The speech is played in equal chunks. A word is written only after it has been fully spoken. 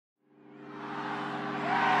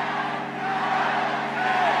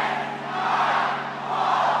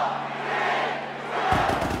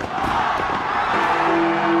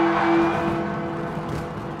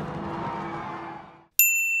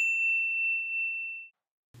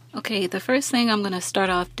Okay, the first thing I'm going to start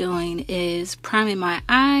off doing is priming my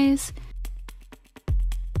eyes.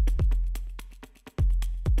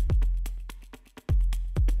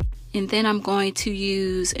 And then I'm going to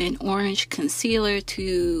use an orange concealer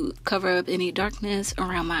to cover up any darkness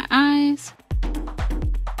around my eyes.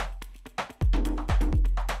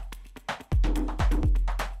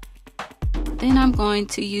 Then I'm going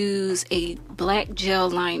to use a black gel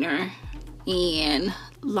liner and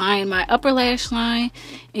line my upper lash line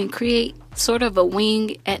and create sort of a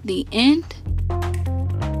wing at the end.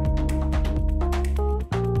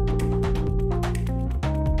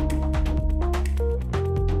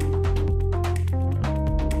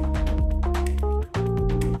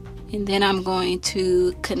 And then I'm going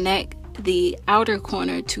to connect the outer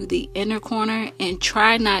corner to the inner corner and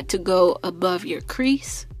try not to go above your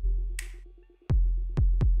crease.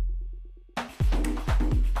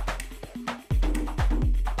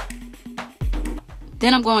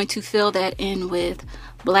 Then I'm going to fill that in with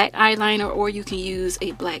black eyeliner, or you can use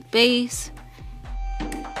a black base.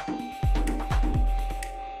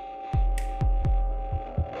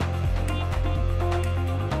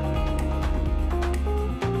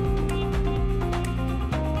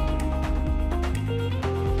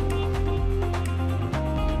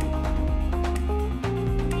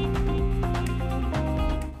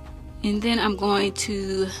 And then I'm going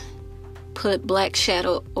to put black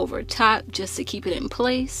shadow over top just to keep it in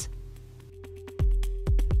place.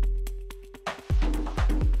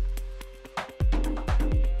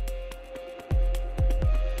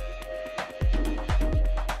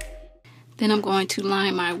 Then I'm going to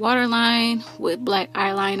line my waterline with black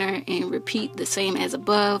eyeliner and repeat the same as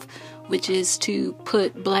above, which is to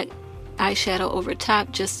put black eyeshadow over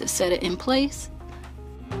top just to set it in place.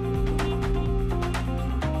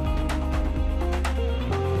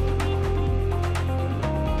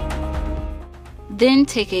 Then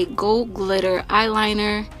take a gold glitter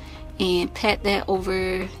eyeliner and pat that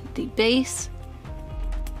over the base.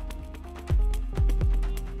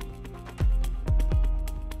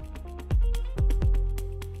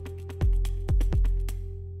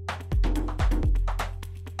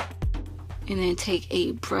 And then take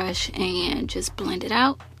a brush and just blend it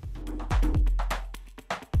out.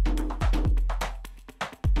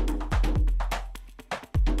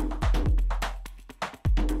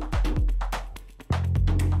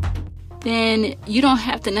 Then you don't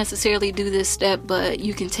have to necessarily do this step, but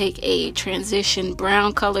you can take a transition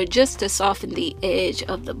brown color just to soften the edge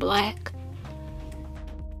of the black.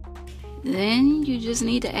 Then you just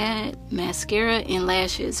need to add mascara and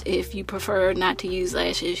lashes. If you prefer not to use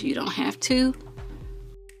lashes, you don't have to.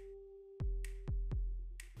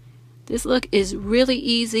 This look is really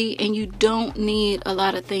easy and you don't need a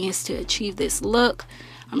lot of things to achieve this look.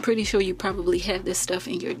 I'm pretty sure you probably have this stuff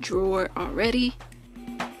in your drawer already.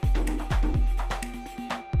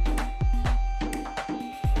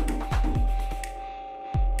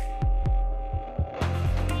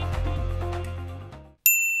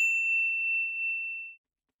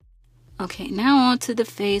 Okay, now on to the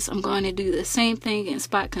face. I'm going to do the same thing and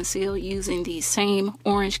spot conceal using the same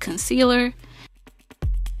orange concealer.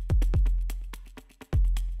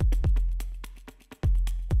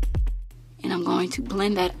 And I'm going to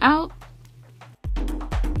blend that out.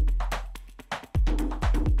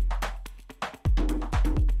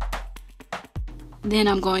 Then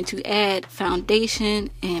I'm going to add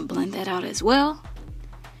foundation and blend that out as well.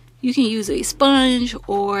 You can use a sponge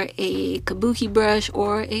or a kabuki brush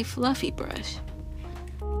or a fluffy brush.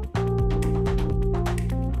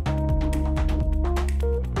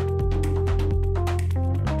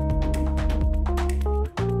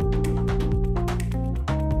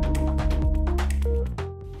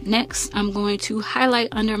 Next, I'm going to highlight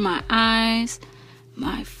under my eyes,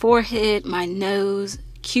 my forehead, my nose,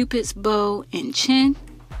 Cupid's bow, and chin.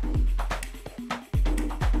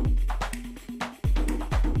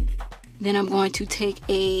 Then I'm going to take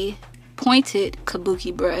a pointed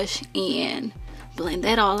kabuki brush and blend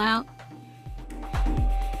that all out.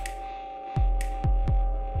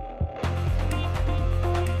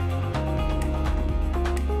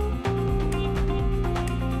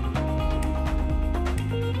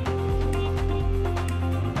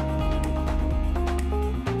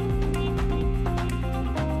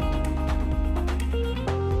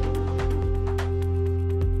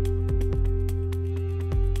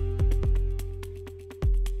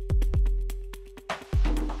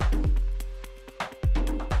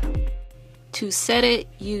 To set it,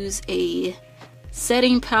 use a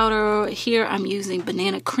setting powder. Here I'm using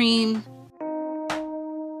banana cream.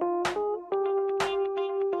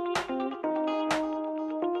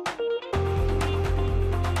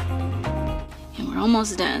 And we're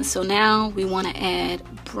almost done. So now we want to add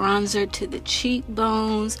bronzer to the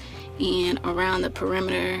cheekbones and around the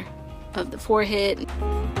perimeter of the forehead.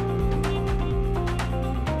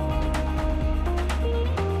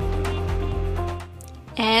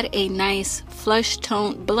 Add a nice flush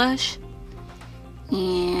toned blush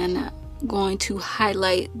and going to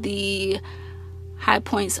highlight the high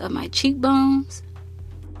points of my cheekbones.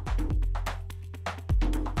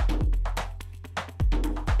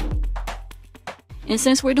 And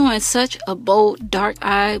since we're doing such a bold dark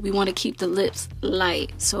eye, we want to keep the lips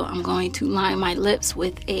light. So I'm going to line my lips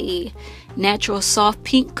with a natural soft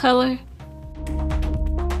pink color.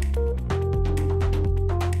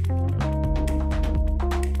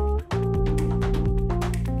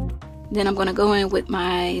 Then I'm going to go in with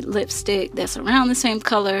my lipstick that's around the same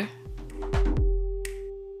color.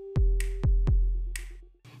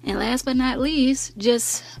 And last but not least,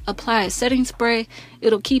 just apply a setting spray.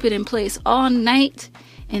 It'll keep it in place all night.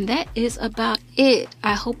 And that is about it.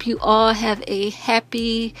 I hope you all have a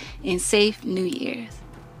happy and safe New Year's.